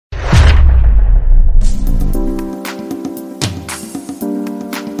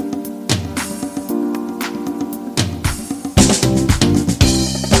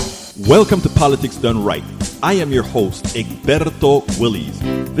Welcome to Politics Done Right. I am your host, Egberto Willies.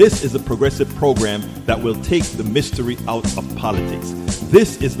 This is a progressive program that will take the mystery out of politics.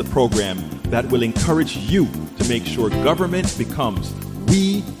 This is the program that will encourage you to make sure government becomes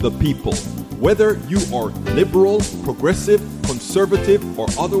we the people. Whether you are liberal, progressive, conservative, or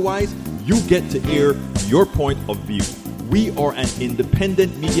otherwise, you get to air your point of view. We are an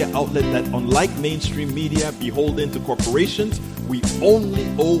independent media outlet that, unlike mainstream media beholden to corporations, we only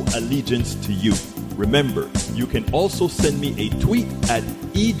owe allegiance to you. Remember, you can also send me a tweet at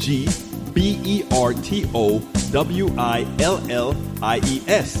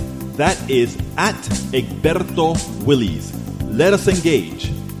EGBERTOWILLIES. That is at Egberto Willies. Let us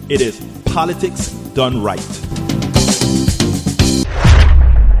engage. It is Politics Done Right.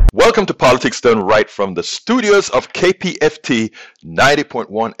 Welcome to Politics Done Right from the studios of KPFT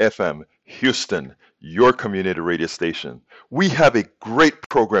 90.1 FM, Houston, your community radio station. We have a great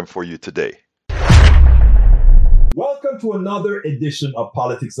program for you today. Welcome to another edition of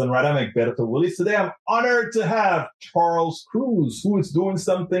Politics Done Right. I'm Egberto Willies. Today I'm honored to have Charles Cruz, who is doing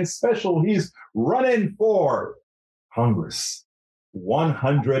something special. He's running for Congress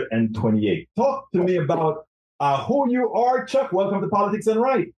 128. Talk to me about who you are, Chuck. Welcome to Politics Done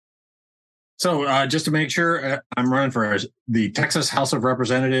Right. So just to make sure, I'm running for the Texas House of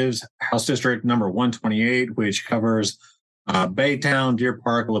Representatives, House District number 128, which covers Baytown, Deer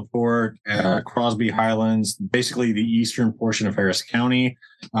Park, LaPorte, Crosby Highlands, basically the eastern portion of Harris County.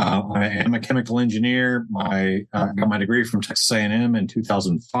 I am a chemical engineer. I got my degree from Texas A&M in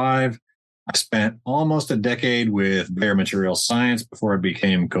 2005. I spent almost a decade with Bayer Materials Science before I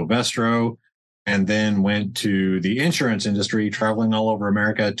became Covestro, and then went to the insurance industry, traveling all over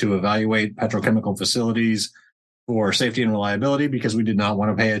America to evaluate petrochemical facilities for safety and reliability because we did not want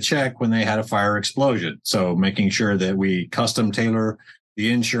to pay a check when they had a fire explosion. So making sure that we custom tailor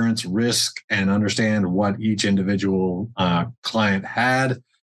the insurance risk and understand what each individual client had.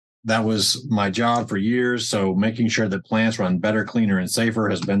 That was my job for years. So making sure that plants run better, cleaner, and safer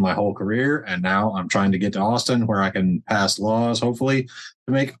has been my whole career. And now I'm trying to get to Austin where I can pass laws, hopefully,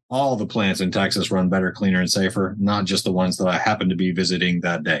 to make all the plants in Texas run better, cleaner, and safer, not just the ones that I happen to be visiting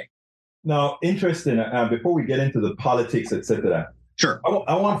that day. Now, interesting, before we get into the politics, etc. Sure.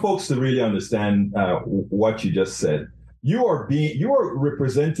 I want folks to really understand what you just said. You are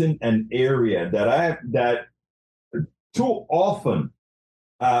representing an area that too often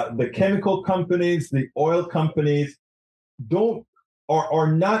the chemical companies, the oil companies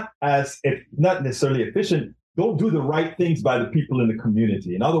are not necessarily efficient, don't do the right things by the people in the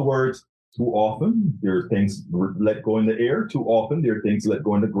community. In other words, too often there are things let go in the air. Too often there are things let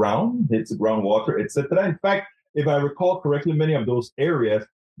go in the ground, hits the groundwater, etc. In fact, if I recall correctly, many of those areas,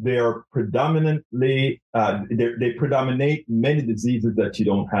 they are predominantly they predominate many diseases that you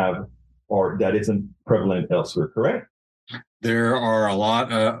don't have or that isn't prevalent elsewhere. Correct? There are a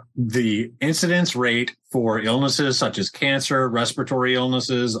lot of the incidence rate for illnesses such as cancer, respiratory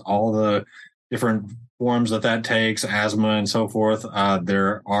illnesses, all the different forms that takes, asthma and so forth.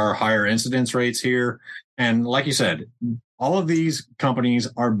 There are higher incidence rates here. And like you said, all of these companies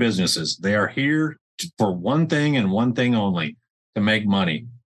are businesses. They are here for one thing and one thing only, to make money.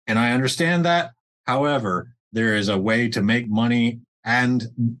 And I understand that. However, there is a way to make money and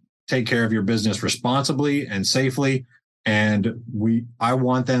take care of your business responsibly and safely. And I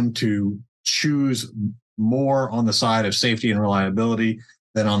want them to choose more on the side of safety and reliability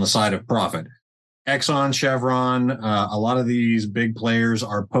than on the side of profit. Exxon, Chevron, a lot of these big players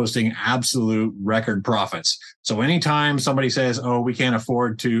are posting absolute record profits. So anytime somebody says, oh, we can't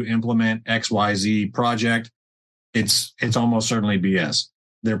afford to implement XYZ project, it's almost certainly BS.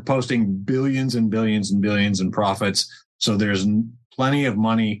 They're posting billions and billions and billions in profits. So there's plenty of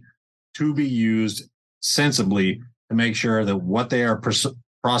money to be used sensibly to make sure that what they are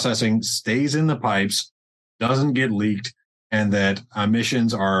processing stays in the pipes, doesn't get leaked, and that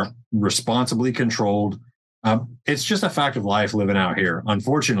emissions are responsibly controlled. It's just a fact of life living out here,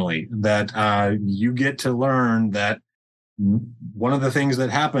 unfortunately, that you get to learn that one of the things that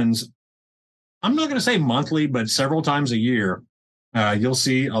happens, I'm not going to say monthly, but several times a year, you'll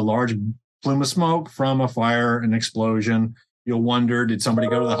see a large plume of smoke from a fire, an explosion. You'll wonder, did somebody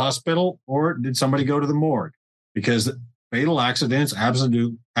go to the hospital or did somebody go to the morgue? Because fatal accidents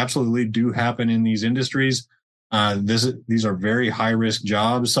absolutely do happen in these industries. These are very high risk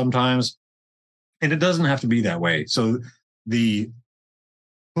jobs sometimes, and it doesn't have to be that way. So the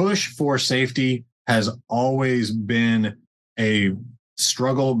push for safety has always been a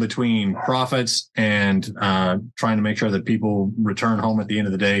struggle between profits and trying to make sure that people return home at the end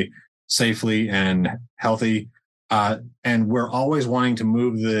of the day safely and healthy. And we're always wanting to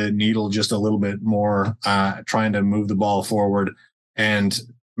move the needle just a little bit more, trying to move the ball forward and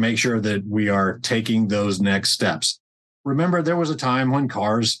make sure that we are taking those next steps. Remember, there was a time when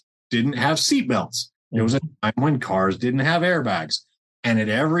cars didn't have seatbelts. There was a time when cars didn't have airbags. And at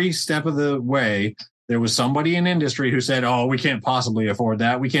every step of the way, there was somebody in industry who said, oh, we can't possibly afford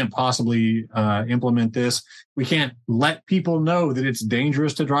that. We can't possibly implement this. We can't let people know that it's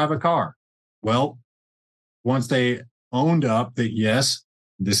dangerous to drive a car. Well, once they owned up that, yes,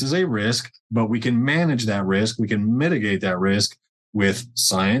 this is a risk, but we can manage that risk. We can mitigate that risk with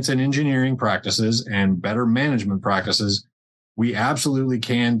science and engineering practices and better management practices. We absolutely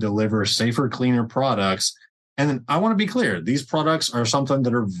can deliver safer, cleaner products. And I want to be clear, these products are something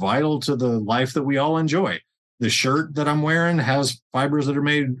that are vital to the life that we all enjoy. The shirt that I'm wearing has fibers that are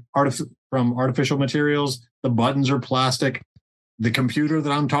made from artificial materials. The buttons are plastic. The computer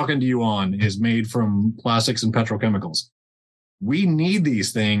that I'm talking to you on is made from plastics and petrochemicals. We need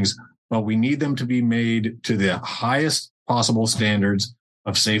these things, but we need them to be made to the highest possible standards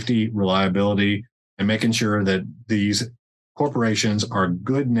of safety, reliability, and making sure that these corporations are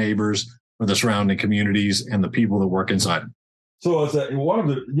good neighbors for the surrounding communities and the people that work inside them. So as one of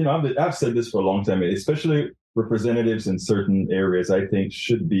the, I've said this for a long time, especially representatives in certain areas, I think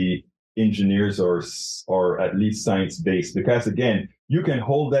should be engineers or at least science-based, because again, you can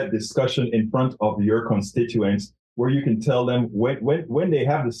hold that discussion in front of your constituents where you can tell them when they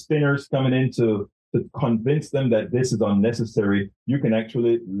have the spinners coming in to convince them that this is unnecessary, you can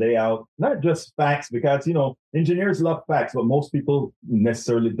actually lay out not just facts, because, engineers love facts, but most people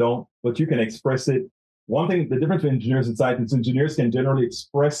necessarily don't, but you can express it. One thing, the difference between engineers and scientists, engineers can generally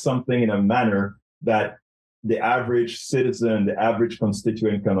express something in a manner that the average citizen, the average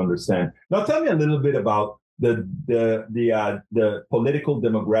constituent can understand. Now, tell me a little bit about the political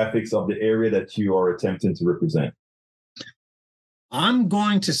demographics of the area that you are attempting to represent. I'm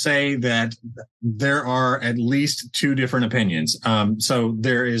going to say that there are at least two different opinions. So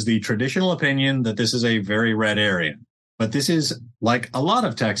there is the traditional opinion that this is a very red area, but this is, like a lot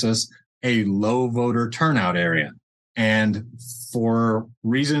of Texas, a low voter turnout area. And for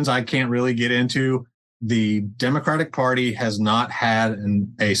reasons I can't really get into, the Democratic Party has not had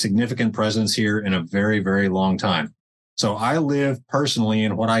a significant presence here in a very, very long time. So I live personally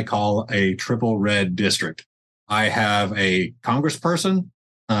in what I call a triple red district. I have a congressperson,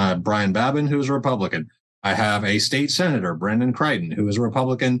 Brian Babin, who is a Republican. I have a state senator, Brendan Crichton, who is a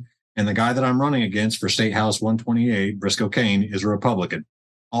Republican. And the guy that I'm running against for State House 128, Briscoe Cain, is a Republican.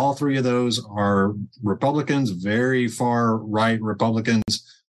 All three of those are Republicans, very far right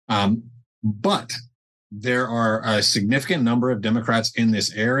Republicans. But there are a significant number of Democrats in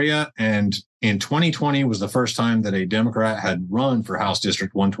this area. And in 2020 was the first time that a Democrat had run for House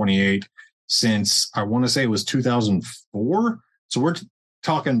District 128 since, I want to say it was 2004. So we're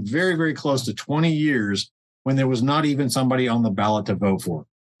talking very, very close to 20 years when there was not even somebody on the ballot to vote for.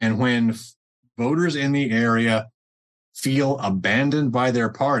 And when voters in the area feel abandoned by their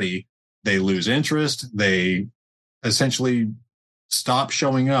party, they lose interest. They essentially stop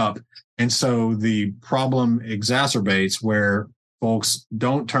showing up. And so the problem exacerbates where folks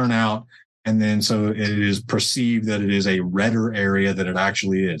don't turn out. And then so it is perceived that it is a redder area than it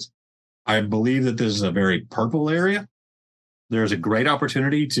actually is. I believe that this is a very purple area. There's a great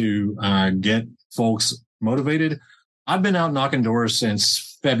opportunity to get folks motivated. I've been out knocking doors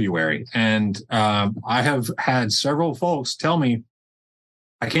since February, and I have had several folks tell me,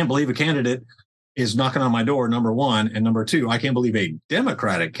 I can't believe a candidate is knocking on my door, number one. And number two, I can't believe a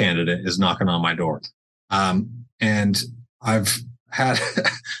Democratic candidate is knocking on my door. And I've had,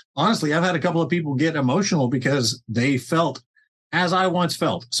 honestly, I've had a couple of people get emotional because they felt as I once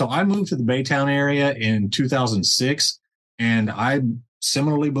felt. So I moved to the Baytown area in 2006, and I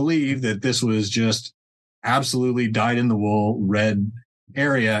similarly believe that this was just absolutely dyed-in-the-wool red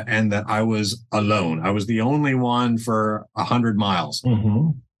area and that I was alone. I was the only one for 100 miles.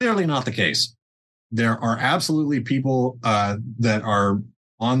 Mm-hmm. Clearly not the case. There are absolutely people that are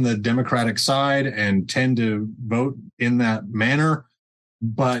on the Democratic side and tend to vote in that manner,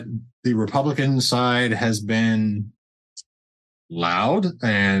 but the Republican side has been loud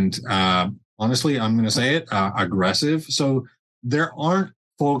and honestly, I'm going to say it, aggressive. So there aren't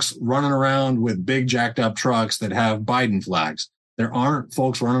folks running around with big jacked up trucks that have Biden flags. There aren't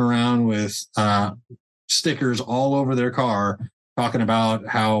folks running around with stickers all over their car talking about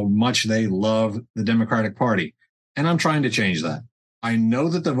how much they love the Democratic Party. And I'm trying to change that. I know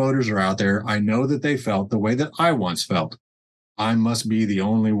that the voters are out there. I know that they felt the way that I once felt. I must be the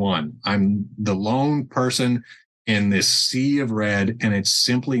only one. I'm the lone person in this sea of red, and it's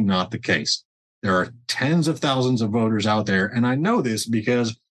simply not the case. There are tens of thousands of voters out there. And I know this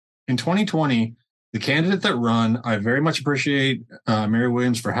because in 2020, the candidate that run, I very much appreciate Mary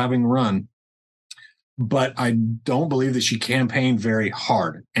Williams for having run, but I don't believe that she campaigned very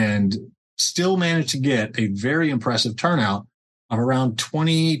hard and still managed to get a very impressive turnout of around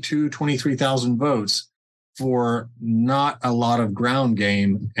 20 to 23,000 votes for not a lot of ground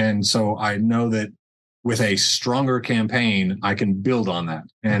game. And so I know that with a stronger campaign, I can build on that.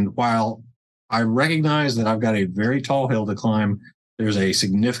 And while I recognize that I've got a very tall hill to climb, there's a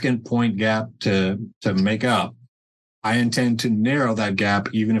significant point gap to make up. I intend to narrow that gap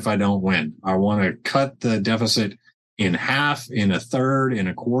even if I don't win. I want to cut the deficit in half, in a third, in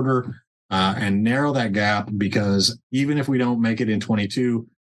a quarter, and narrow that gap, because even if we don't make it in 22,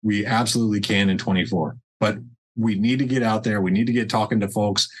 we absolutely can in 24. But we need to get out there. We need to get talking to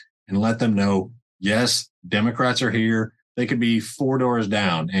folks and let them know, yes, Democrats are here. They could be 4 doors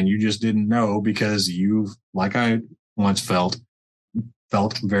down and you just didn't know because you've, like I once felt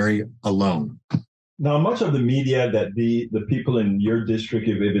very alone. Now, much of the media that the people in your district,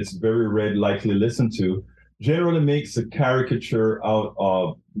 if it's very red, likely listen to, generally makes a caricature out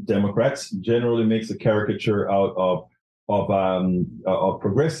of Democrats, generally makes a caricature out of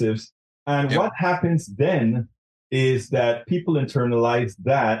progressives. And what happens then is that people internalize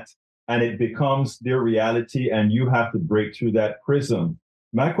that and it becomes their reality, and you have to break through that prism.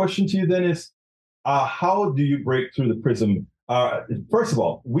 My question to you then is, how do you break through the prism? First of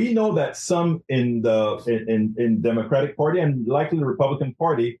all, we know that some in the Democratic Party and likely the Republican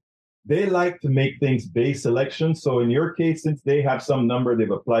Party, they like to make things base election. So in your case, since they have some number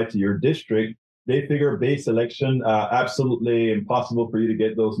they've applied to your district, they figure base election, absolutely impossible for you to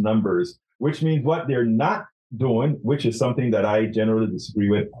get those numbers, which means what they're not doing, which is something that I generally disagree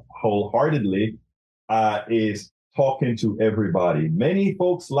with wholeheartedly, is talking to everybody. Many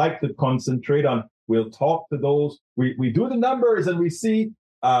folks like to concentrate on, we'll talk to those. We do the numbers and we see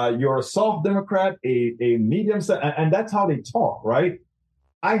you're a soft Democrat, a medium, and that's how they talk, right?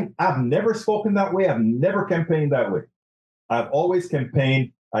 I've never spoken that way. I've never campaigned that way. I've always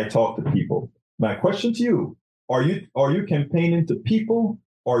campaigned, I talk to people. My question to you, are you campaigning to people,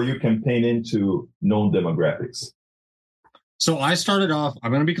 or are you campaigning to known demographics? So I started off, I'm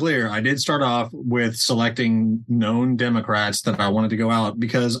going to be clear, I did start off with selecting known Democrats that I wanted to go out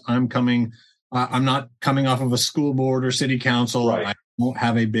because I'm not coming off of a school board or city council. Right. I don't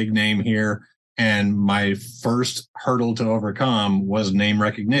have a big name here. And my first hurdle to overcome was name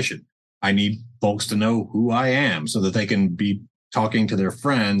recognition. I need folks to know who I am so that they can be talking to their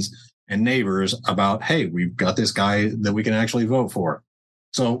friends and neighbors about, hey, we've got this guy that we can actually vote for.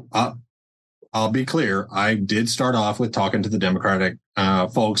 So I'll be clear. I did start off with talking to the Democratic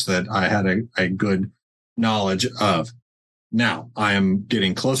folks that I had a good knowledge of. Now I am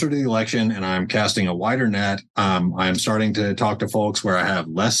getting closer to the election and I'm casting a wider net. I'm starting to talk to folks where I have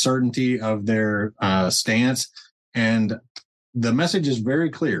less certainty of their stance. And the message is very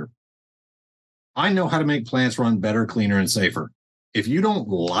clear. I know how to make plants run better, cleaner, and safer. If you don't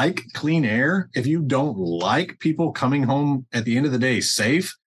like clean air, if you don't like people coming home at the end of the day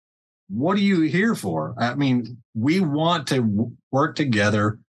safe, what are you here for? I mean, we want to work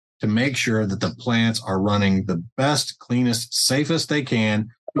together to make sure that the plants are running the best, cleanest, safest they can,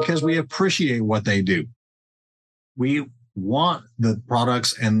 because we appreciate what they do. We want the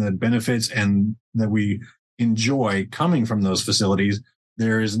products and the benefits and that we enjoy coming from those facilities.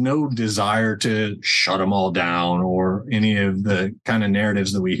 There is no desire to shut them all down or any of the kind of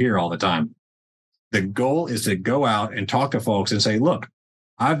narratives that we hear all the time. The goal is to go out and talk to folks and say, look,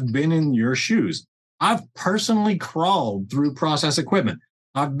 I've been in your shoes. I've personally crawled through process equipment.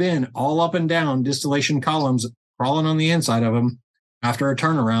 I've been all up and down distillation columns, crawling on the inside of them after a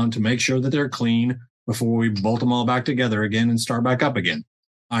turnaround to make sure that they're clean before we bolt them all back together again and start back up again.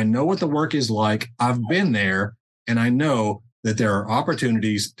 I know what the work is like. I've been there, and I know that there are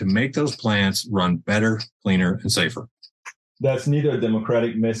opportunities to make those plants run better, cleaner, and safer. That's neither a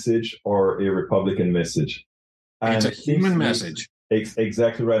Democratic message or a Republican message. It's a human message.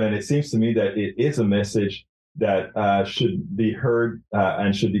 Exactly right. And it seems to me that it is a message that should be heard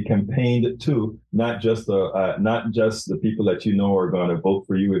and should be campaigned to, not just the people that you know are going to vote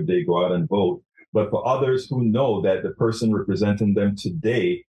for you if they go out and vote, but for others who know that the person representing them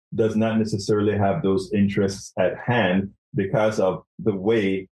today does not necessarily have those interests at hand because of the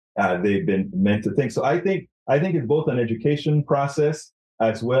way they've been meant to think. So I think it's both an education process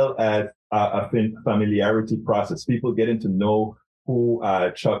as well as a familiarity process. People getting to know who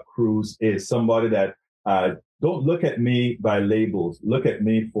Chuck Cruz is, somebody that don't look at me by labels. Look at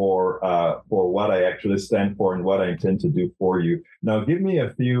me for what I actually stand for and what I intend to do for you. Now, give me a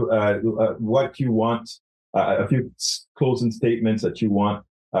few what you want, a few closing statements that you want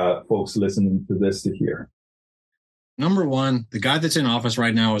folks listening to this to hear. Number one, the guy that's in office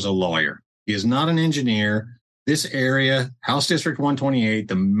right now is a lawyer. He is not an engineer. This area, House District 128,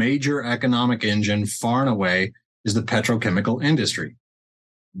 the major economic engine far and away is the petrochemical industry.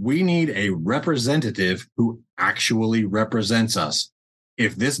 We need a representative who actually represents us.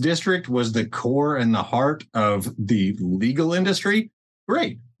 If this district was the core and the heart of the legal industry,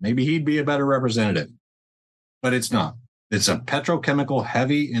 great. Maybe he'd be a better representative. But it's not. It's a petrochemical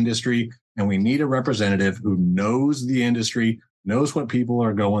heavy industry, and we need a representative who knows the industry, knows what people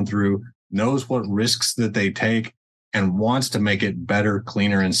are going through, knows what risks that they take, and wants to make it better,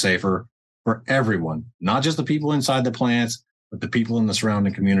 cleaner, and safer for everyone, not just the people inside the plants, but the people in the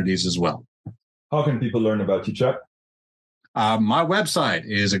surrounding communities as well. How can people learn about you, Chuck? My website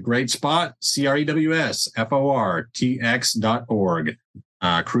is a great spot, crewsfortx.org.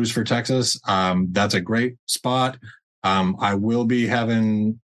 Crews for Texas. That's a great spot. I will be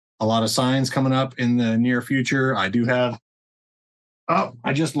having a lot of signs coming up in the near future. I do have,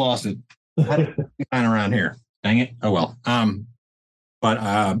 I just lost it. I had a sign around here. Dang it. Oh, well.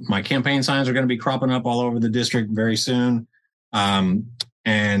 But my campaign signs are going to be cropping up all over the district very soon.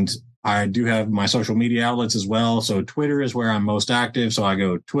 And I do have my social media outlets as well. So Twitter is where I'm most active. So I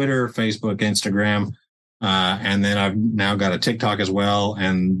go Twitter, Facebook, Instagram. And then I've now got a TikTok as well.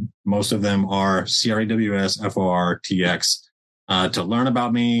 And most of them are CREWSFORTX. To learn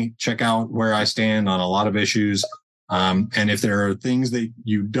about me, check out where I stand on a lot of issues. And if there are things that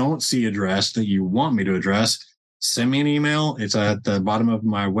you don't see addressed that you want me to address, send me an email. It's at the bottom of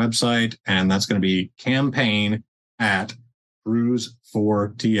my website, and that's going to be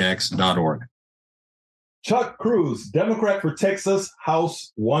campaign@crewsfortx.org. Chuck Crews, Democrat for Texas,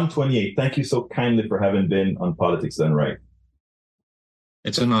 House 128. Thank you so kindly for having been on Politics Done Right.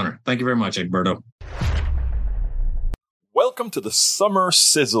 It's an honor. Thank you very much, Egberto. Welcome to the summer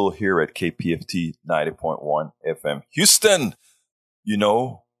sizzle here at KPFT 90.1 FM Houston. You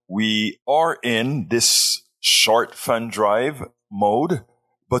know, we are in this short fun drive mode,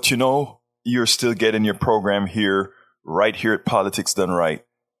 but you know, you're still getting your program here, right here at Politics Done Right.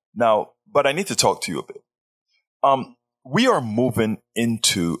 Now, but I need to talk to you a bit. We are moving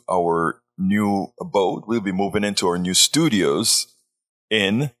into our new abode. We'll be moving into our new studios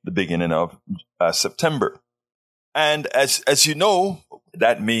in the beginning of September. And as you know,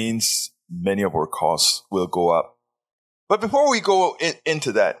 that means many of our costs will go up. But before we go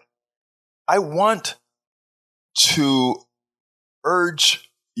into that, I want to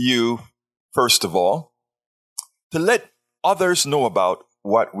urge you, first of all, to let others know about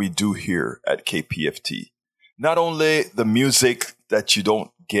what we do here at KPFT. Not only the music that you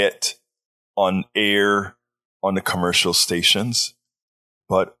don't get on air on the commercial stations,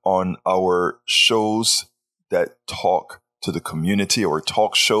 but on our shows that talk to the community, our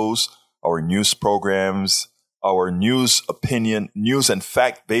talk shows, our news programs, our news and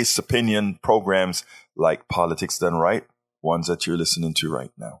fact-based opinion programs like Politics Done Right, ones that you're listening to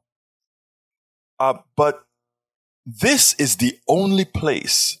right now. But this is the only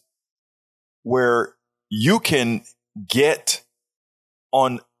place where you can get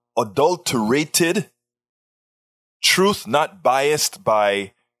unadulterated truth, not biased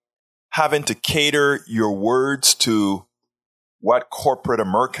by having to cater your words to what corporate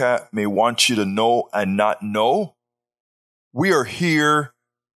America may want you to know and not know. We are here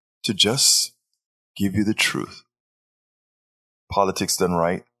to just give you the truth. Politics Done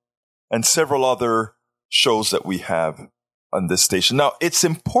Right, and several other shows that we have on this station. Now, it's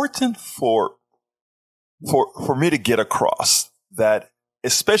important for me to get across that,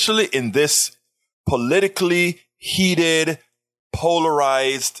 especially in this politically heated,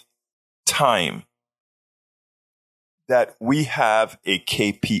 polarized time, that we have a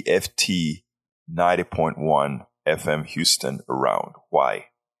KPFT 90.1 FM Houston around. Why?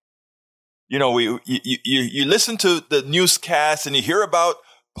 You know, you listen to the newscast and you hear about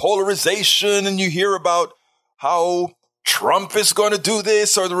polarization and you hear about how Trump is going to do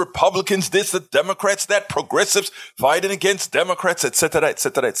this or the Republicans this, the Democrats that, progressives fighting against Democrats, etc.,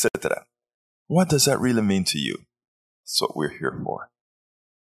 etc., etc. What does that really mean to you? That's what we're here for.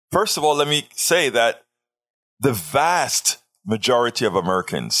 First of all, let me say that the vast majority of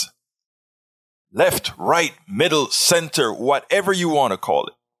Americans, left, right, middle, center, whatever you want to call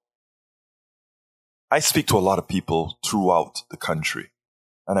it, I speak to a lot of people throughout the country,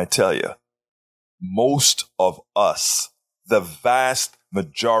 and I tell you, most of us, the vast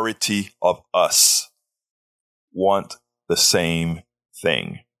majority of us, want the same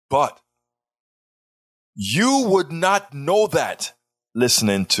thing. But you would not know that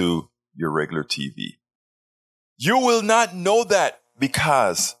listening to your regular TV. You will not know that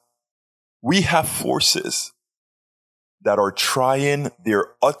because we have forces that are trying their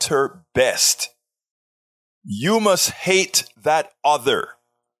utter best. You must hate that other.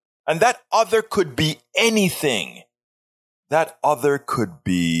 And that other could be anything. That other could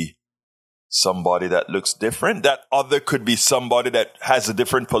be somebody that looks different. That other could be somebody that has a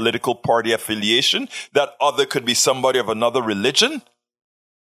different political party affiliation. That other could be somebody of another religion.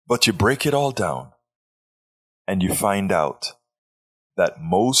 But you break it all down and you find out that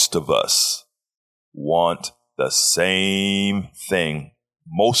most of us want the same thing.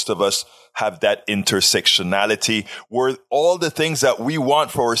 Most of us have that intersectionality where all the things that we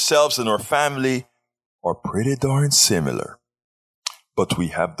want for ourselves and our family are pretty darn similar. But we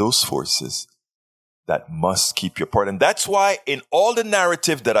have those forces that must keep you apart. And that's why in all the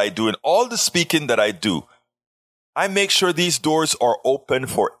narrative that I do, in all the speaking that I do, I make sure these doors are open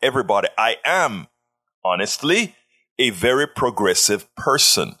for everybody. I am, honestly, a very progressive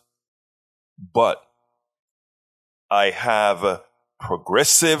person. But I have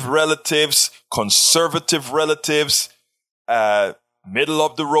progressive relatives, conservative relatives, middle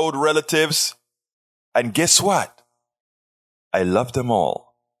of the road relatives. And guess what? I love them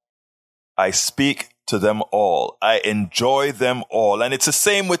all. I speak to them all. I enjoy them all. And it's the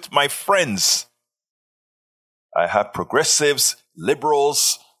same with my friends. I have progressives,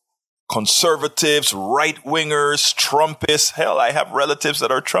 liberals, conservatives, right-wingers, Trumpists. Hell, I have relatives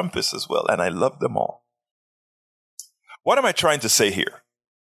that are Trumpists as well, and I love them all. What am I trying to say here?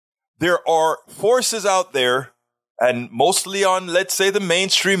 There are forces out there, and mostly on, let's say, the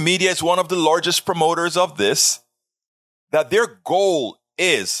mainstream media is one of the largest promoters of this, that their goal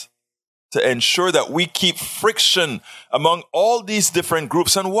is to ensure that we keep friction among all these different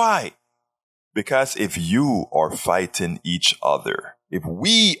groups. And why? Because if you are fighting each other, if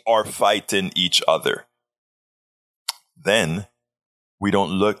we are fighting each other, then we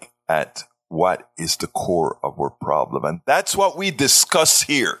don't look at what is the core of our problem. And that's what we discuss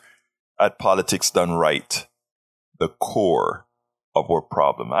here at Politics Done Right, the core of our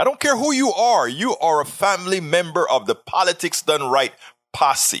problem. I don't care who you are a family member of the Politics Done Right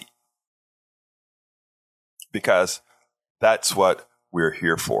posse. Because that's what we're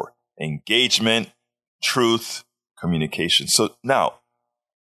here for. Engagement, truth, communication. So now,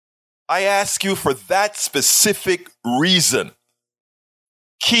 I ask you for that specific reason,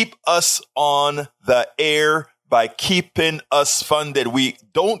 keep us on the air by keeping us funded. We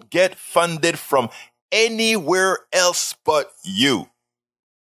don't get funded from anywhere else but you.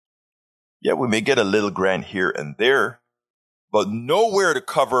 Yeah, we may get a little grant here and there, but nowhere to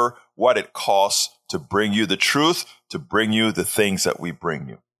cover what it costs to bring you the truth, to bring you the things that we bring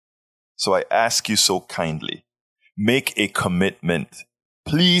you. So I ask you so kindly, make a commitment.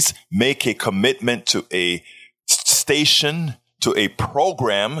 Please make a commitment to a station, to a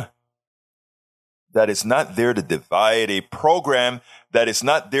program that is not there to divide, a program that is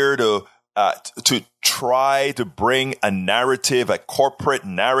not there to try to bring a narrative, a corporate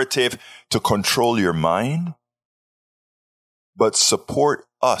narrative to control your mind, but support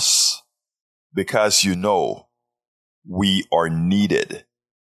us because you know we are needed.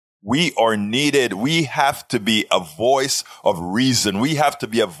 We are needed. We have to be a voice of reason. We have to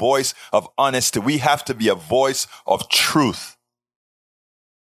be a voice of honesty. We have to be a voice of truth.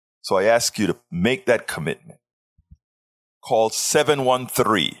 So I ask you to make that commitment. Call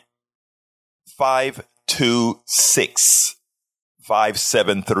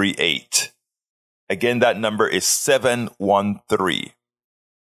 713-526-5738. Again, that number is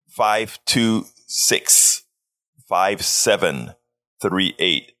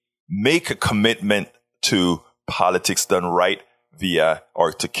 713-526-5738. Make a commitment to Politics Done Right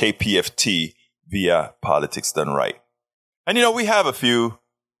or to KPFT via Politics Done Right. And we have a few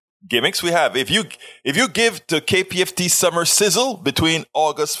gimmicks. We have, if you give to KPFT Summer Sizzle between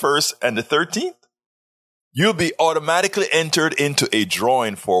August 1st and the 13th, you'll be automatically entered into a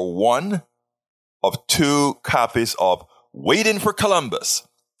drawing for one of 2 copies of Waiting for Columbus,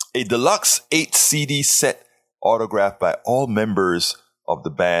 a deluxe 8 CD set autographed by all members of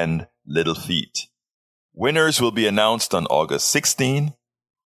the band Little Feat. Winners will be announced on August 16.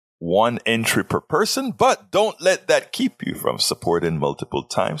 1 entry per person, but don't let that keep you from supporting multiple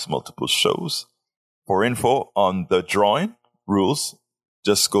times, multiple shows. For info on the drawing rules,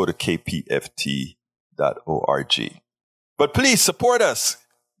 just go to kpft.org. But please support us.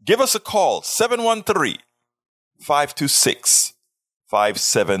 Give us a call, 713-526-5738.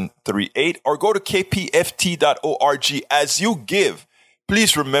 5738 or go to kpft.org. As you give,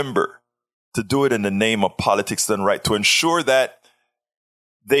 please remember to do it in the name of Politics Done Right, to ensure that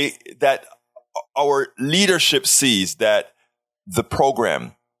our leadership sees that the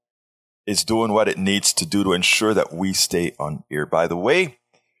program is doing what it needs to do to ensure that we stay on air. By the way,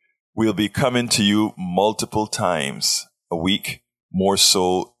 we'll be coming to you multiple times a week, more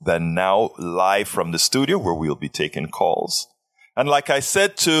so than now, live from the studio where we'll be taking calls. And like I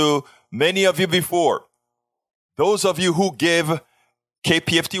said to many of you before, those of you who give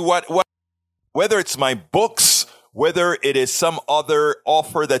KPFT, whether it's my books, whether it is some other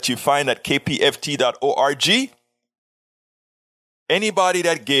offer that you find at kpft.org, anybody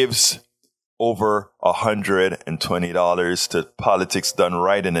that gives over $120 to Politics Done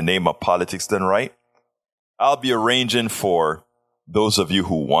Right in the name of Politics Done Right, I'll be arranging for those of you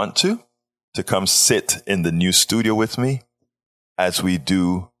who want to come sit in the new studio with me as we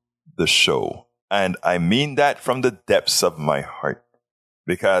do the show. And I mean that from the depths of my heart.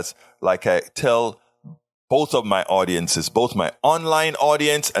 Because like I tell both of my audiences, both my online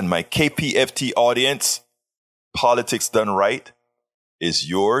audience and my KPFT audience, Politics Done Right is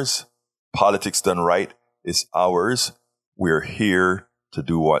yours. Politics Done Right is ours. We're here to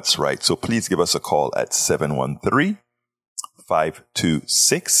do what's right. So please give us a call at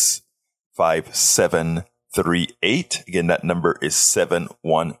 713-526-5738. Again, that number is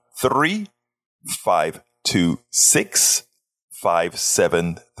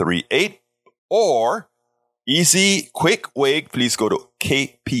 713-526-5738. Or easy, quick way, please go to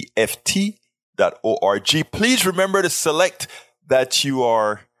kpft.org. Please remember to select that you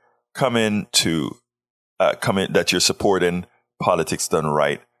are that you're supporting Politics Done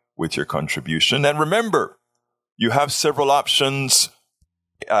Right with your contribution. And remember, you have several options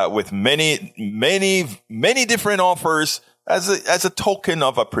with many different offers as a token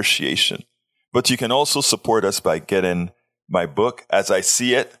of appreciation. But you can also support us by getting my book, As I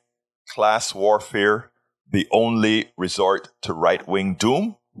See It, Class Warfare, The Only Resort to Right-Wing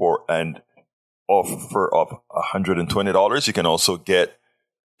Doom, for an offer of $120. You can also get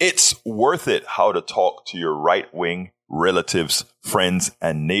It's Worth It, How to Talk to Your Right-Wing Relatives, Friends,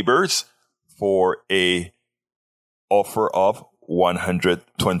 and Neighbors, for a offer of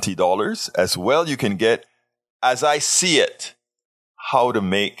 $120. As well, you can get As I See It, How to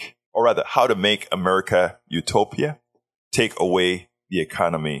Make America Utopia, Take Away the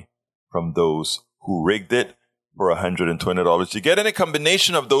Economy from Those Who Rigged It, for $120. You get in a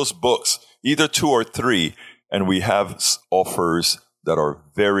combination of those books, either 2 or 3, and we have offers that are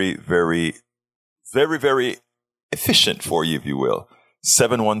very, very, very, very efficient for you, if you will.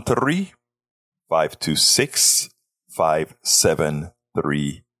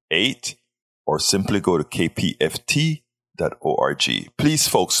 713-526-5738, or simply go to kpft.org. Please,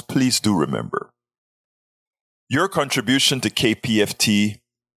 folks, please do remember, your contribution to KPFT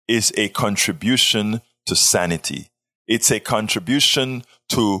is a contribution to sanity. It's a contribution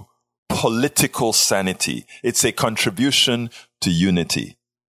to political sanity. It's a contribution to unity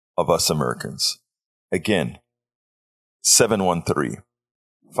of us Americans. Again,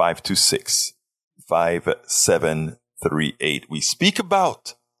 713-526-5738. We speak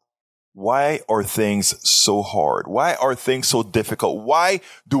about why are things so hard? Why are things so difficult? Why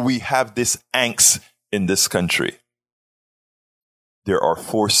do we have this angst in this country? There are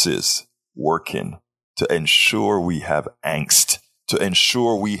forces working to ensure we have angst, to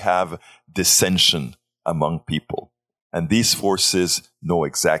ensure we have dissension among people. And these forces know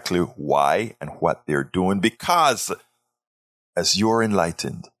exactly why and what they're doing, because as you're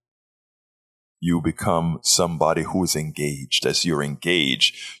enlightened, you become somebody who is engaged. As you're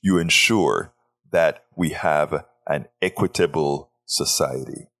engaged, you ensure that we have an equitable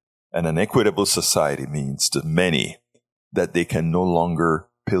society. And an equitable society means to many that they can no longer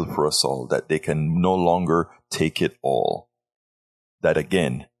pilfer us all, that they can no longer take it all. That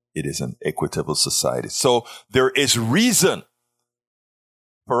again, it is an equitable society. So there is reason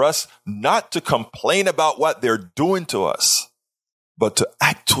for us not to complain about what they're doing to us, but to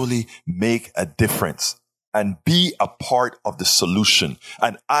actually make a difference and be a part of the solution.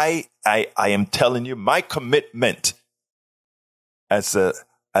 And I am telling you, my commitment as a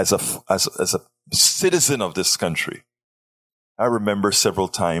citizen of this country, I remember several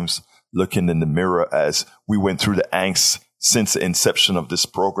times looking in the mirror as we went through the angst since the inception of this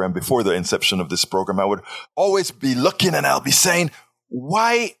program. Before the inception of this program, I would always be looking and I'll be saying,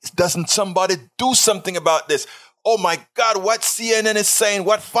 why doesn't somebody do something about this? Oh my God, what CNN is saying,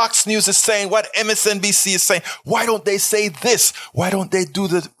 what Fox News is saying, what MSNBC is saying. Why don't they say this? Why don't they do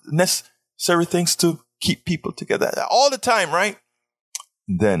the necessary things to keep people together? All the time, right?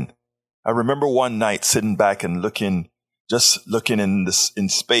 Then I remember one night sitting back and looking in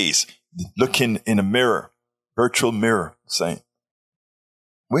space, looking in a mirror, virtual mirror, saying,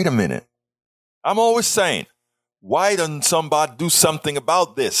 wait a minute. I'm always saying, why doesn't somebody do something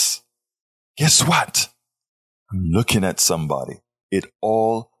about this? Guess what? I'm looking at somebody. It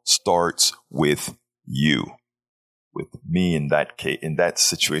all starts with you, with me in that case, in that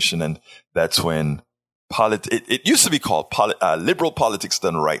situation. And that's when it used to be called liberal politics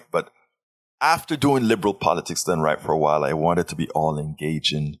done right. But after doing liberal politics done right for a while, I wanted to be all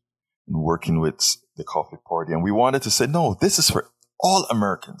engaging and working with the Coffee Party. And we wanted to say, no, this is for all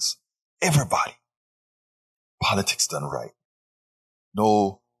Americans, everybody. Politics done right.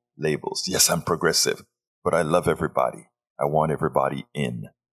 No labels. Yes, I'm progressive, but I love everybody. I want everybody in.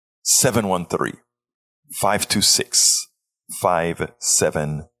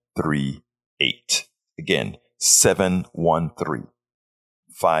 713-526-5738. Again,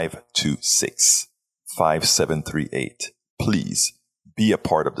 713-526-5738. Please be a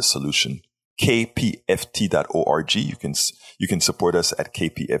part of the solution. kpft.org. You can support us at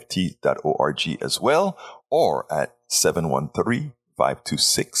kpft.org as well, or at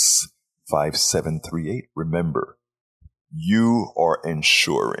 713-526-5738. Remember, you are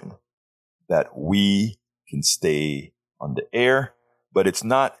ensuring that we can stay on the air, but it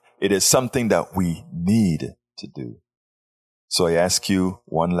is something that we need to do. So I ask you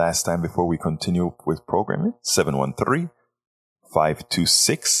one last time before we continue with programming,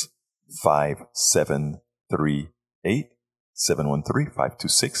 713-526-5738,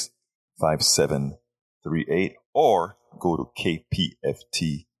 713-526-5738, or go to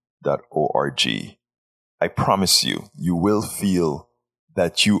kpft.org. I promise you, you will feel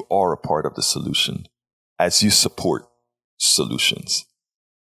that you are a part of the solution as you support solutions.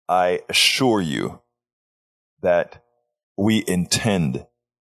 I assure you that we intend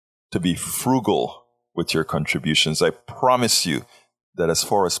to be frugal with your contributions. I promise you that as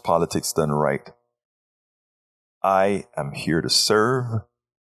far as politics done right, I am here to serve.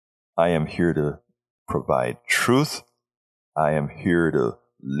 I am here to provide truth. I am here to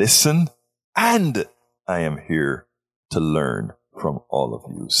listen. And I am here to learn from all of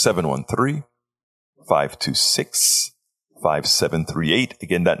you. 713-526-5738.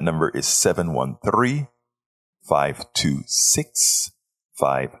 Again, that number is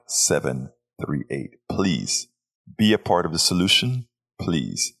 713-526-5738. Please be a part of the solution.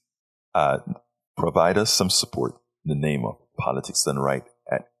 Please provide us some support in the name of Politics Done Right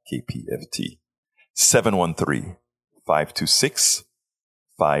at KPFT.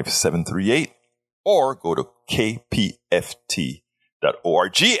 713-526-5738, or go to kpft.org,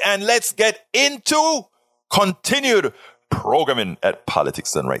 and let's get into continued programming at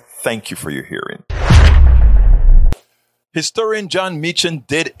Politics Done Right. Thank you for your hearing. Historian Jon Meacham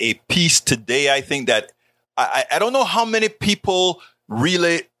did a piece today. I think that I don't know how many people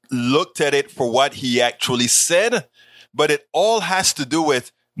really looked at it for what he actually said, but it all has to do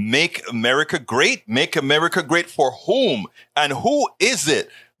with Make America Great. Make America Great for whom? And who is it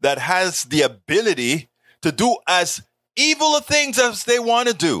that has the ability to do as evil a things as they want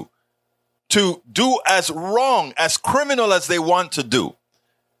to do as wrong, as criminal as they want to do,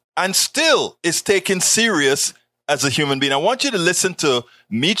 and still is taken serious as a human being? I want you to listen to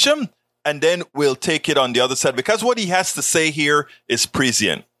Meacham, and then we'll take it on the other side, because what he has to say here is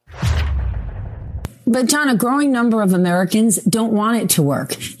prescient. But John, a growing number of Americans don't want it to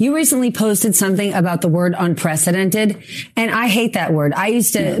work. You recently posted something about the word unprecedented, and I hate that word. I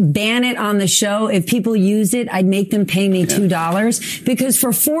used to ban it on the show. If people used it, I'd make them pay me $2, because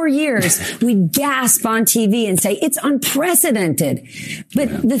for 4 years, we'd gasp on TV and say, it's unprecedented.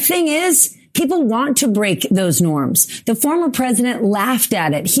 But the thing is, people want to break those norms. The former president laughed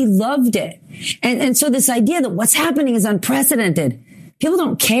at it. He loved it. And so this idea that what's happening is unprecedented, people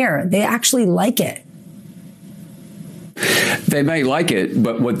don't care. They actually like it. They may like it,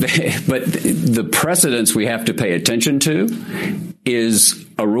 but the precedents we have to pay attention to is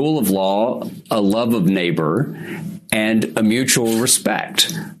a rule of law, a love of neighbor, and a mutual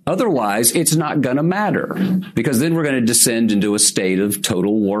respect. Otherwise, it's not going to matter, because then we're going to descend into a state of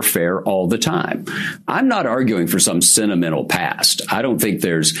total warfare all the time. I'm not arguing for some sentimental past. I don't think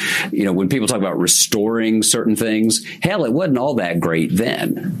there's, when people talk about restoring certain things, hell, it wasn't all that great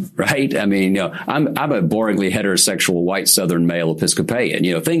then, right? I mean, I'm a boringly heterosexual white Southern male Episcopalian.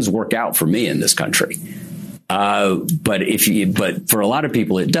 Things work out for me in this country. But for a lot of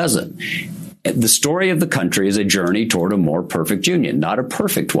people, it doesn't. The story of the country is a journey toward a more perfect union, not a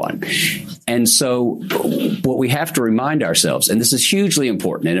perfect one. And so what we have to remind ourselves, and this is hugely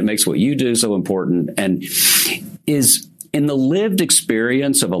important, and it makes what you do so important, and is in the lived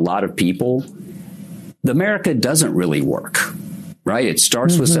experience of a lot of people, America doesn't really work. Right. It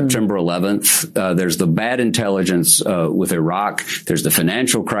starts with September 11th. There's the bad intelligence with Iraq. There's the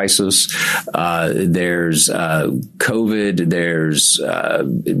financial crisis. There's COVID. There's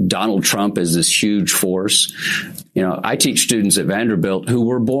Donald Trump as this huge force. You know, I teach students at Vanderbilt who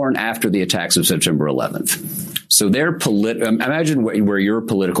were born after the attacks of September 11th. So their imagine where your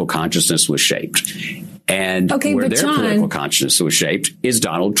political consciousness was shaped. And where their political consciousness was shaped is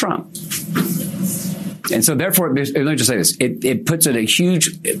Donald Trump. And so, therefore, let me just say this. It puts it a huge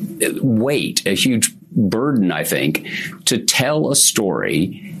weight, a huge burden, I think, to tell a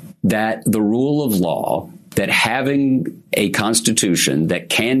story that the rule of law, that having a constitution that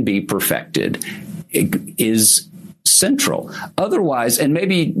can be perfected is central. Otherwise, and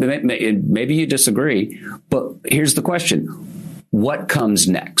maybe you disagree, but here's the question. What comes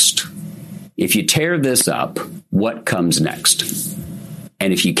next? If you tear this up, what comes next?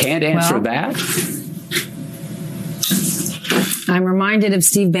 And if you can't answer that... I'm reminded of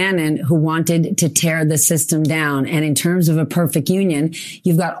Steve Bannon, who wanted to tear the system down. And in terms of a perfect union,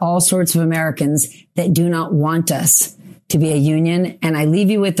 you've got all sorts of Americans that do not want us to be a union. And I leave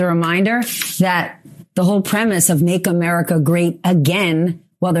you with the reminder that the whole premise of Make America Great Again,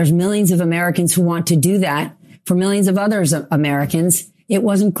 well, there's millions of Americans who want to do that. For millions of others Americans, it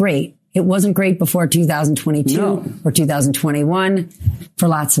wasn't great. It wasn't great before 2022 or 2021 for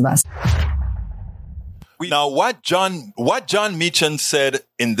lots of us. Now, what John Meacham said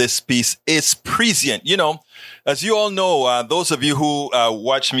in this piece is prescient. You know, as you all know, those of you who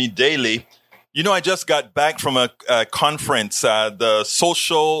watch me daily, you know, I just got back from a conference, the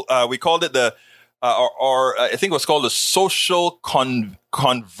social, we called it I think it was called the Social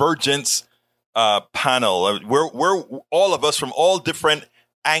Convergence Panel. We're all of us from all different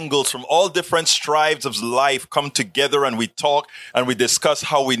angles, from all different strives of life come together, and we talk and we discuss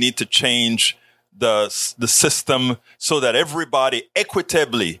how we need to change the system so that everybody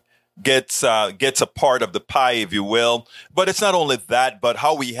equitably gets a part of the pie, if you will. But it's not only that, but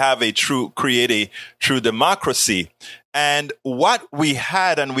how we have create a true democracy. And what we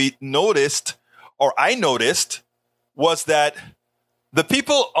had, and we noticed, or I noticed, was that the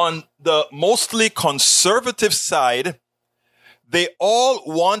people on the mostly conservative side, they all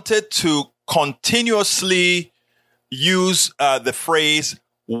wanted to continuously use the phrase,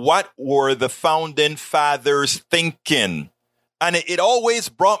 what were the founding fathers thinking? And it always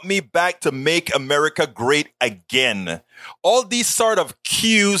brought me back to Make America Great Again. All these sort of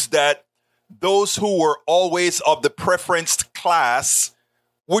cues that those who were always of the preferenced class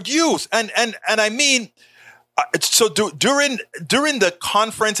would use. And I mean, so during the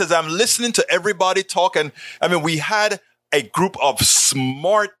conference, as I'm listening to everybody talk, and I mean, we had a group of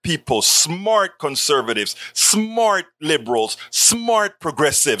smart people, smart conservatives, smart liberals, smart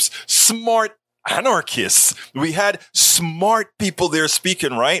progressives, smart anarchists. We had smart people there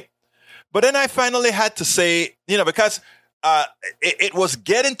speaking, right? But then I finally had to say, you know, because it was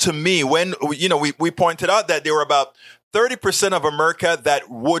getting to me when, you know, we pointed out that there were about 30% of America that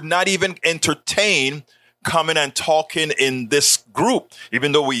would not even entertain coming and talking in this group,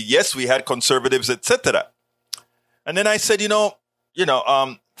 even though we had conservatives, etc. And then I said,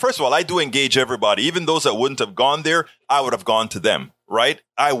 first of all, I do engage everybody. Even those that wouldn't have gone there, I would have gone to them, right?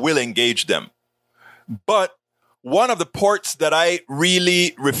 I will engage them. But one of the parts that I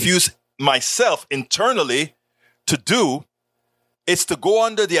really refuse myself internally to do is to go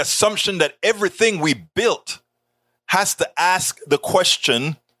under the assumption that everything we built has to ask the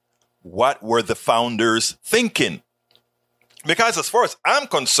question, what were the founders thinking? Because as far as I'm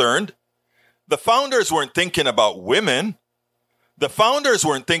concerned, the founders weren't thinking about women. The founders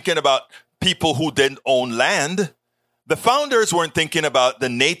weren't thinking about people who didn't own land. The founders weren't thinking about the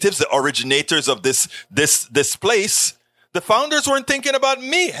natives, the originators of this place. The founders weren't thinking about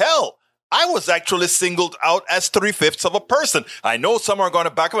me. Hell, I was actually singled out as 3/5 of a person. I know some are going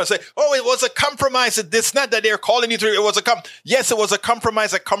to back up and say, oh, it was a compromise. It's not that they're calling you to, it was a yes, it was a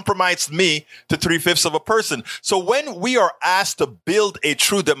compromise that compromised me to 3/5 of a person. So when we are asked to build a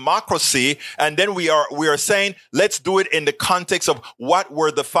true democracy, and then we are saying, let's do it in the context of what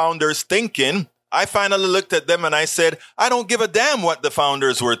were the founders thinking, I finally looked at them and I said, I don't give a damn what the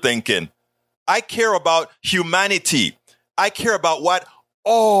founders were thinking. I care about humanity. I care about what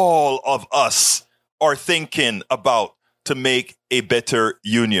all of us are thinking about to make a better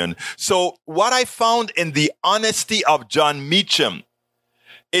union. So what I found in the honesty of John Meacham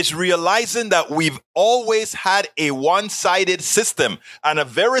is realizing that we've always had a one-sided system and a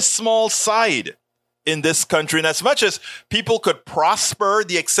very small side in this country. And as much as people could prosper,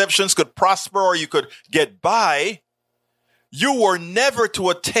 the exceptions could prosper, or you could get by, You were never to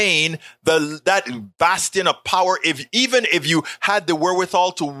attain that bastion of power, even if you had the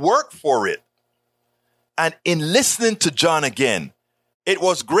wherewithal to work for it. And in listening to John again, it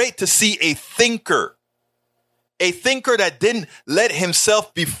was great to see a thinker that didn't let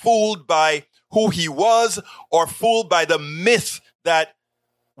himself be fooled by who he was or fooled by the myth that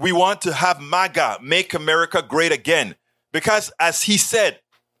we want to have MAGA, Make America Great Again. Because as he said,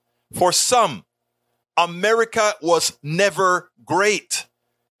 for some, America was never great,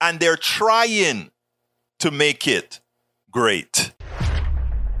 and they're trying to make it great.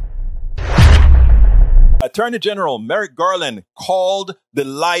 Attorney General Merrick Garland called the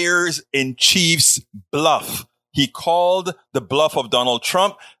liars-in-chief's bluff. He called the bluff of Donald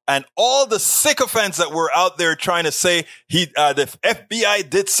Trump and all the sycophants that were out there trying to say the FBI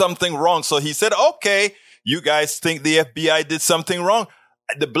did something wrong. So he said, okay, you guys think the FBI did something wrong.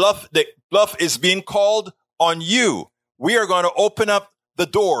 The bluff is being called on you. We are going to open up the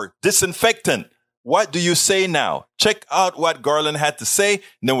door, disinfectant. What do you say now? Check out what Garland had to say,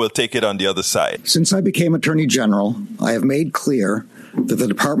 and then we'll take it on the other side. Since I became Attorney General, I have made clear that the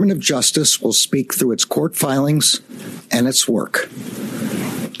Department of Justice will speak through its court filings and its work.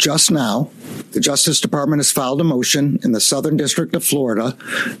 Just now, the Justice Department has filed a motion in the Southern District of Florida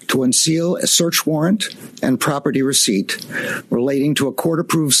to unseal a search warrant and property receipt relating to a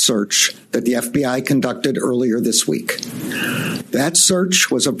court-approved search that the FBI conducted earlier this week. That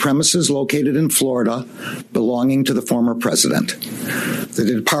search was of premises located in Florida belonging to the former president. The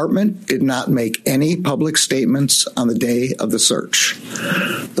department did not make any public statements on the day of the search.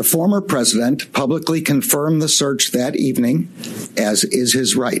 The former president publicly confirmed the search that evening, as is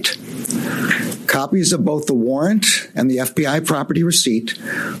his right. Copies of both the warrant and the FBI property receipt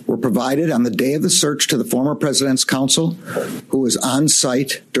were provided on the day of the search to the former president's counsel, who was on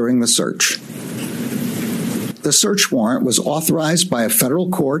site during the search. The search warrant was authorized by a federal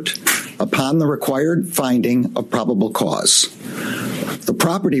court upon the required finding of probable cause. The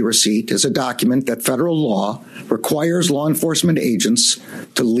property receipt is a document that federal law requires law enforcement agents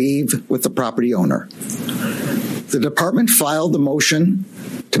to leave with the property owner. The department filed the motion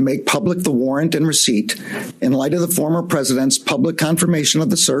to make public the warrant and receipt in light of the former president's public confirmation of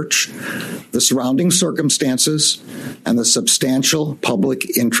the search, the surrounding circumstances, and the substantial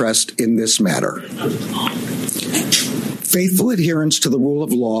public interest in this matter. Faithful adherence to the rule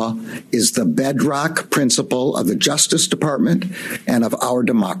of law is the bedrock principle of the Justice Department and of our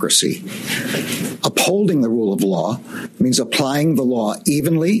democracy. Upholding the rule of law means applying the law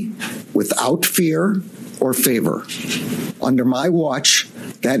evenly, without fear or favor. Under my watch,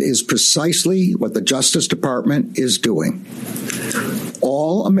 that is precisely what the Justice Department is doing.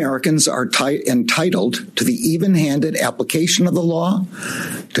 All Americans are entitled to the even-handed application of the law,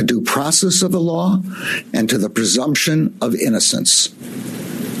 to due process of the law, and to the presumption of innocence.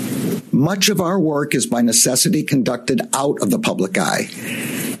 Much of our work is by necessity conducted out of the public eye.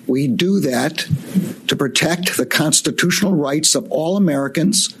 We do that to protect the constitutional rights of all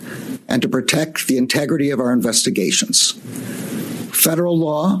Americans and to protect the integrity of our investigations. Federal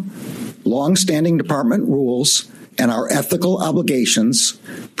law, long-standing department rules, and our ethical obligations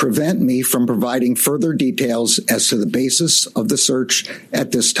prevent me from providing further details as to the basis of the search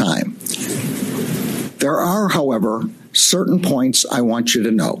at this time. There are, however, certain points I want you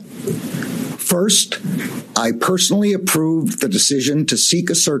to know. First, I personally approved the decision to seek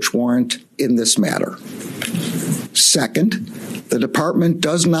a search warrant in this matter. Second, the department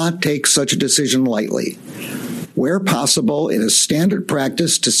does not take such a decision lightly. Where possible, it is standard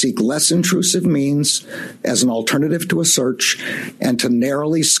practice to seek less intrusive means as an alternative to a search and to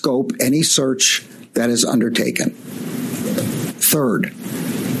narrowly scope any search that is undertaken. Third,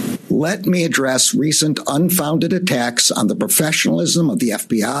 let me address recent unfounded attacks on the professionalism of the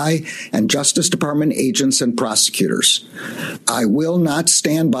FBI and Justice Department agents and prosecutors. I will not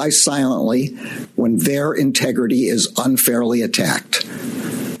stand by silently when their integrity is unfairly attacked.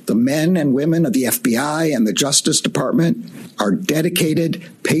 The men and women of the FBI and the Justice Department are dedicated,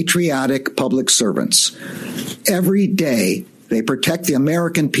 patriotic public servants. Every day, they protect the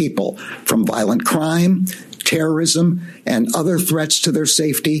American people from violent crime, terrorism, and other threats to their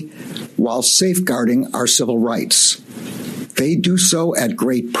safety while safeguarding our civil rights. They do so at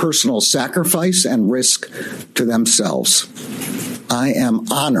great personal sacrifice and risk to themselves. I am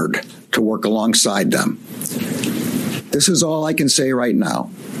honored to work alongside them. This is all I can say right now.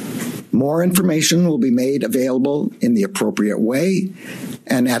 More information will be made available in the appropriate way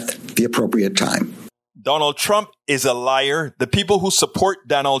and at the appropriate time. Donald Trump is a liar. The people who support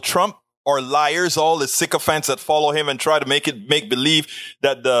Donald Trump are liars, all the sycophants that follow him and try to make believe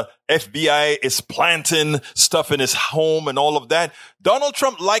that the FBI is planting stuff in his home and all of that. Donald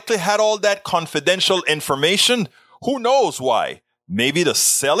Trump likely had all that confidential information. Who knows why? Maybe to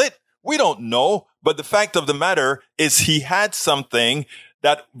sell it? We don't know. But the fact of the matter is he had something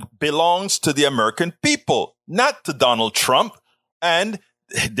that belongs to the American people, not to Donald Trump. And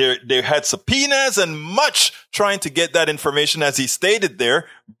they had subpoenas and much trying to get that information, as he stated there.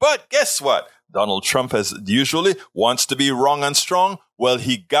 But guess what? Donald Trump, as usually, wants to be wrong and strong. Well,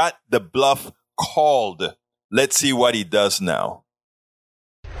 he got the bluff called. Let's see what he does now.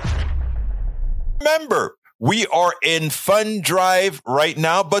 Remember, we are in Fund Drive right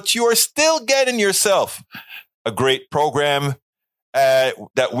now, but you are still getting yourself a great program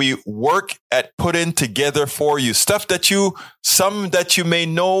that we work at putting together for you. Stuff some that you may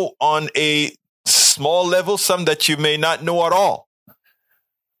know on a small level, some that you may not know at all.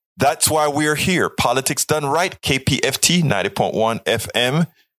 That's why we're here. Politics Done Right, KPFT 90.1 FM,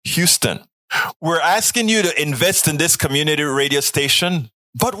 Houston. We're asking you to invest in this community radio station.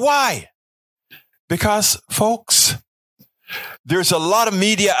 But why? Because, folks, there's a lot of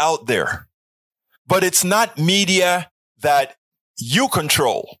media out there, but it's not media that you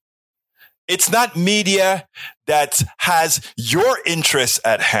control. It's not media that has your interests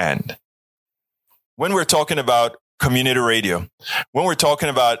at hand. When we're talking about community radio, when we're talking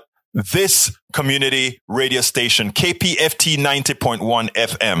about this community radio station, KPFT 90.1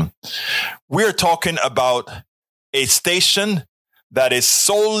 FM, we're talking about a station that is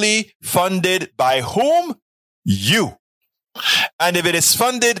solely funded by whom? You. And if it is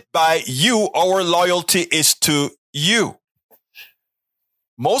funded by you, our loyalty is to you.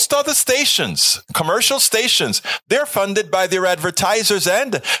 Most other stations, commercial stations, they're funded by their advertisers,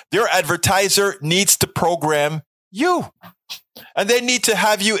 and their advertiser needs to program you. And they need to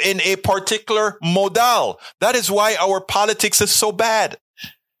have you in a particular modal. That is why our politics is so bad.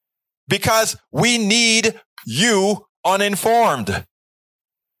 Because we need you uninformed.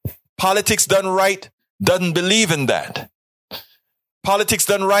 Politics Done Right doesn't believe in that. Politics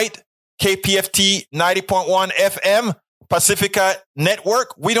Done Right, KPFT 90.1 FM, Pacifica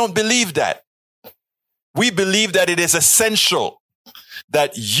Network, we don't believe that. We believe that it is essential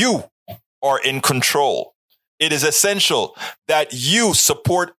that you are in control. It is essential that you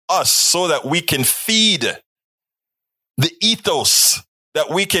support us so that we can feed the ethos, that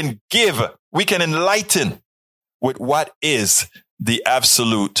we can give, we can enlighten with what is the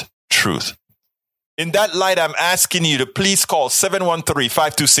absolute truth. In that light, I'm asking you to please call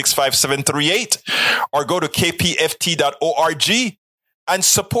 713-526-5738 or go to kpft.org and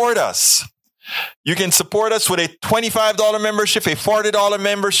support us. You can support us with a $25 membership, a $40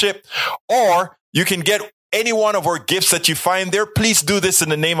 membership, or you can get any one of our gifts that you find there. Please do this in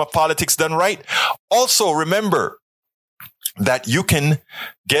the name of Politics Done Right. Also, remember that you can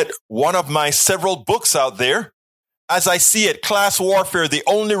get one of my several books out there. As I see it, Class Warfare, the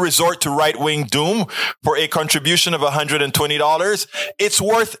only resort to right-wing doom, for a contribution of $120. It's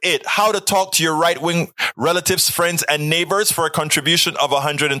worth it. How to talk to your right-wing relatives, friends, and neighbors for a contribution of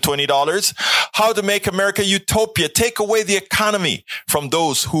 $120. How to make America utopia. Take away the economy from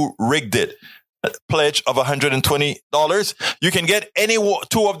those who rigged it. A pledge of $120. You can get any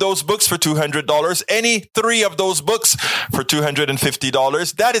two of those books for $200. Any three of those books for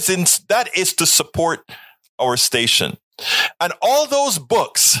 $250. That is to support our station. And all those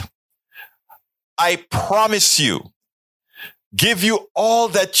books, I promise you, give you all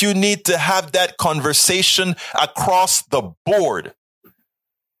that you need to have that conversation across the board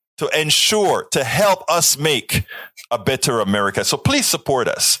to ensure, to help us make a better America. So please support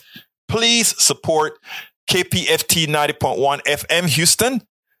us. Please support KPFT 90.1 FM Houston.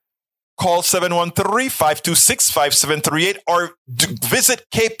 Call 713-526-5738 or visit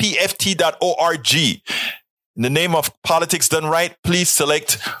kpft.org. In the name of Politics Done Right, please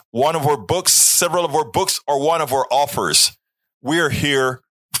select one of our books, several of our books, or one of our offers. We're here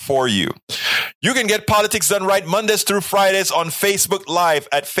for you. You can get Politics Done Right Mondays through Fridays on Facebook Live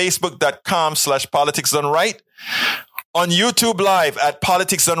at facebook.com/politicsdoneright, on YouTube Live at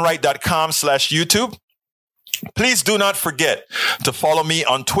politicsdoneright.com/YouTube. Please do not forget to follow me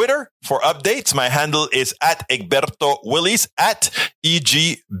on Twitter for updates. My handle is at Egberto Willies, at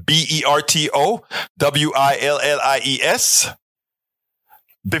EGBERTOWILLIES.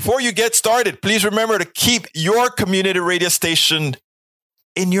 Before you get started, please remember to keep your community radio station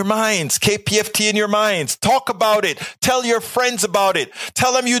in your minds, KPFT in your minds. Talk about it. Tell your friends about it.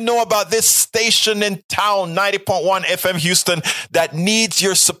 Tell them you know about this station in town, 90.1 FM Houston, that needs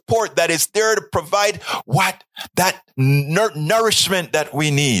your support, that is there to provide that nourishment that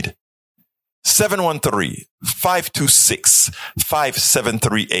we need.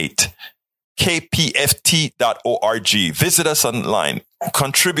 713-526-5738. kpft.org. Visit us online.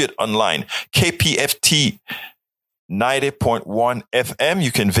 Contribute online. KPFT 90.1 FM.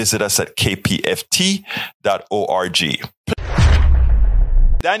 You can visit us at kpft.org.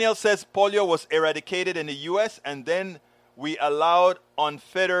 Daniel says polio was eradicated in the U.S. and then we allowed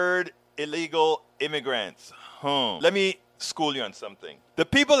unfettered illegal immigrants. Let me school you on something. The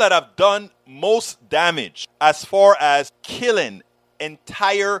people that have done most damage as far as killing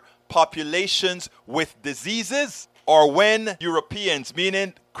entire populations with diseases are when Europeans,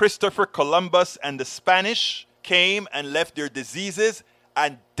 meaning Christopher Columbus and the Spanish, came and left their diseases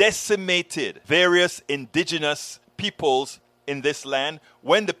and decimated various indigenous peoples in this land.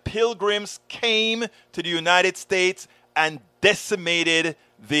 When the Pilgrims came to the United States and decimated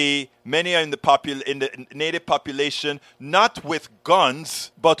many in the native population, not with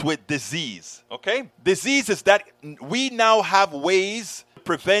guns, but with disease. Okay? Disease is that we now have ways to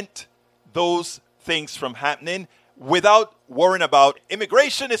prevent those things from happening without worrying about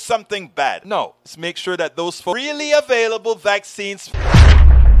immigration is something bad. No, let's make sure that those freely available vaccines.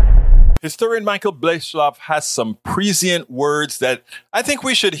 Historian Michael Blechlove has some prescient words that I think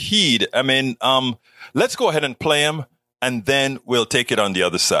we should heed. I mean, let's go ahead and play them, and then we'll take it on the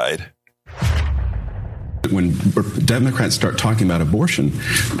other side. When Democrats start talking about abortion,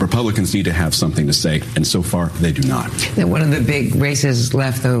 Republicans need to have something to say, and so far they do not. One of the big races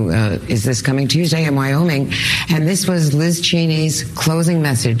left, though, is this coming Tuesday in Wyoming, and this was Liz Cheney's closing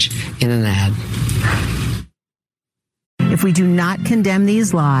message in an ad. If we do not condemn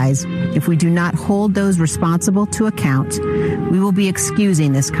these lies, if we do not hold those responsible to account, we will be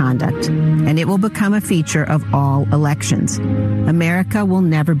excusing this conduct, and it will become a feature of all elections. America will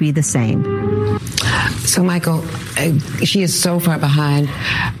never be the same. So, Michael, she is so far behind,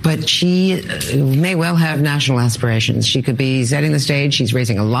 but she may well have national aspirations. She could be setting the stage. She's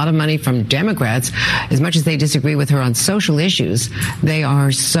raising a lot of money from Democrats. As much as they disagree with her on social issues, they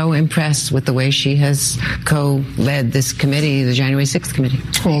are so impressed with the way she has co-led this committee, the January 6th committee.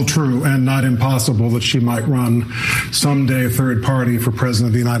 All true, and not impossible that she might run someday third party for president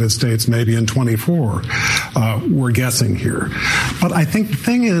of the United States, maybe in 24. We're guessing here. But I think the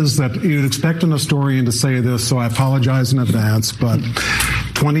thing is that you'd expect an historian to say this, so I apologize in advance, but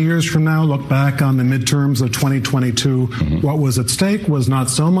 20 years from now, look back on the midterms of 2022. What was at stake was not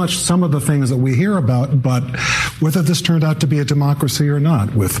so much some of the things that we hear about, but whether this turned out to be a democracy or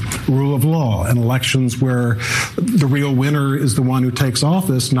not, with rule of law and elections where the real winner is the one who takes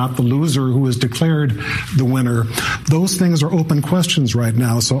office, not the loser who is declared the winner. Those things are open questions right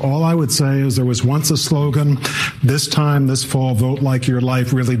now. So all I would say is there was once a slogan, this time, this fall, vote like your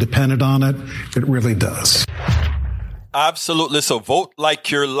life really depended on it. It really does. Absolutely. So vote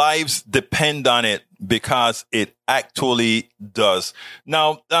like your lives depend on it, because it actually does.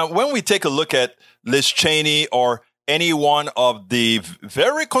 Now, when we take a look at Liz Cheney or any one of the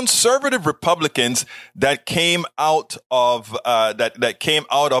very conservative Republicans that came out of that came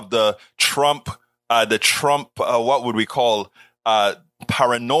out of the Trump what would we call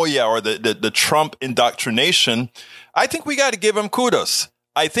paranoia or the Trump indoctrination, I think we got to give them kudos.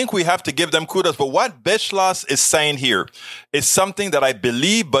 I think we have to give them kudos. But what Blechlove is saying here is something that I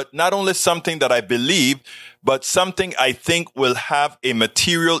believe, but not only something that I believe, but something I think will have a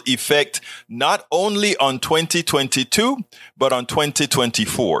material effect, not only on 2022, but on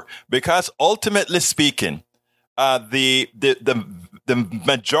 2024. Because ultimately speaking, the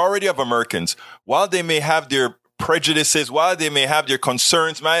majority of Americans, while they may have their prejudices, while they may have their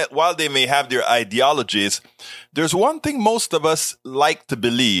concerns, while they may have their ideologies, there's one thing most of us like to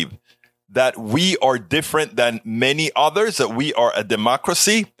believe, that we are different than many others, that we are a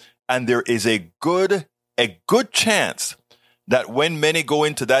democracy, and there is a good chance that when many go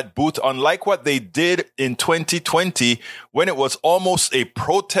into that booth, unlike what they did in 2020, when it was almost a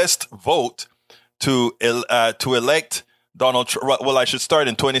protest vote to elect Donald Trump. Well, I should start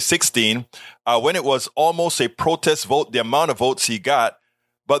in 2016, when it was almost a protest vote, the amount of votes he got,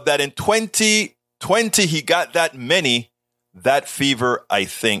 but that in 2020 he got that many. That fever, I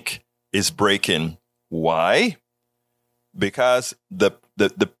think, is breaking. Why? Because the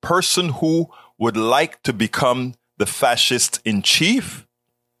person who would like to become the fascist in chief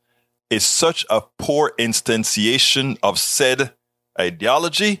is such a poor instantiation of said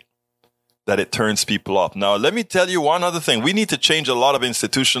ideology that it turns people off. Now, let me tell you one other thing. We need to change a lot of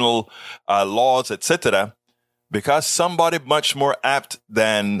institutional laws, etc., because somebody much more apt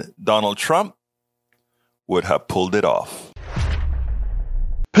than Donald Trump would have pulled it off.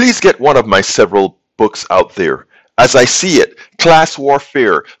 Please get one of my several books out there As I see it, class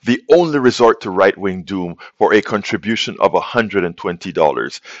warfare, the only resort to right-wing doom for a contribution of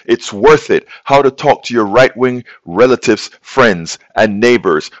 $120. It's worth it. How to talk to your right-wing relatives, friends, and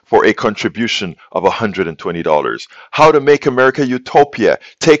neighbors for a contribution of $120. How to make America utopia,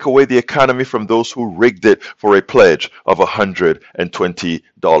 take away the economy from those who rigged it for a pledge of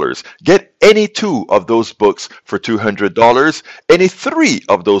 $120. Get any 2 of those books for $200, any 3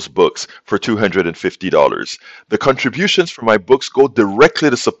 of those books for $250. The contributions from my books go directly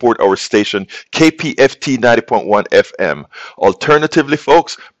to support our station, KPFT 90.1 FM. Alternatively,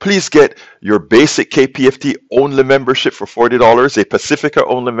 folks, please get your basic KPFT only membership for $40, a Pacifica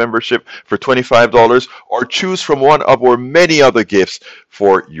only membership for $25, or choose from one of our many other gifts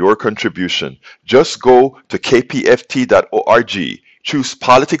for your contribution. Just go to kpft.org. Choose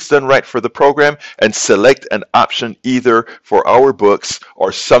Politics Done Right for the program and select an option either for our books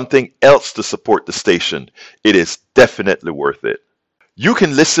or something else to support the station. It is definitely worth it. You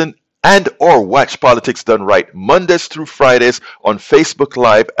can listen and or watch Politics Done Right Mondays through Fridays on Facebook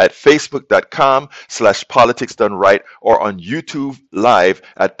Live at facebook.com/politicsdoneright or on YouTube Live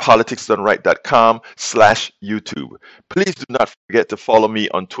at politicsdoneright.com/YouTube. Please do not forget to follow me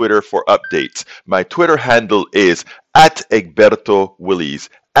on Twitter for updates. My Twitter handle is @Egberto Willies,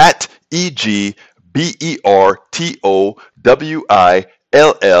 @EGBERTOWILLIES.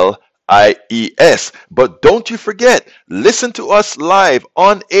 But don't you forget, listen to us live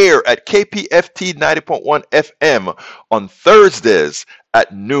on air at KPFT 90.1 FM on Thursdays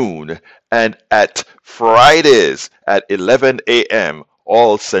at noon and at Fridays at 11 a.m.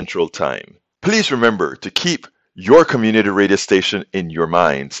 all Central Time. Please remember to keep your community radio station in your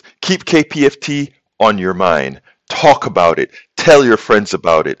minds. Keep KPFT on your mind. Talk about it. Tell your friends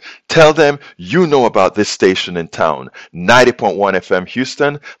about it. Tell them you know about this station in town, 90.1 FM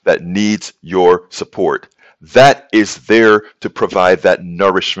Houston, that needs your support. That is there to provide that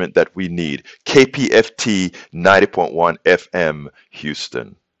nourishment that we need. KPFT 90.1 FM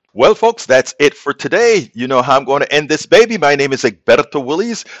Houston. Well, folks, that's it for today. You know how I'm going to end this baby. My name is Egberto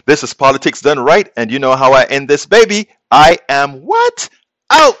Willies. This is Politics Done Right. And you know how I end this baby. I am what?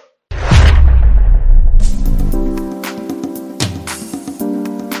 Out!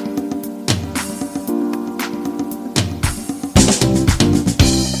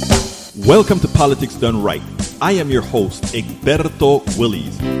 Welcome to Politics Done Right. I am your host, Egberto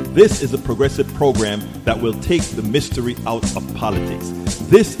Willies. This is a progressive program that will take the mystery out of politics.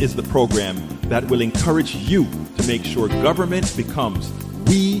 This is the program that will encourage you to make sure government becomes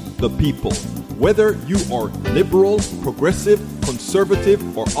we the people. Whether you are liberal, progressive, conservative,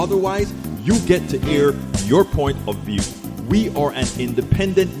 or otherwise, you get to air your point of view. We are an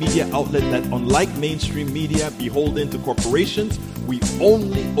independent media outlet that, unlike mainstream media beholden to corporations, we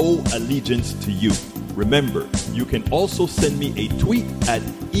only owe allegiance to you. Remember, you can also send me a tweet at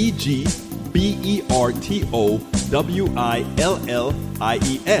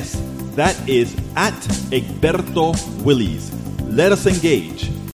EGBERTOWILLIES. That is at Egberto Willies. Let us engage.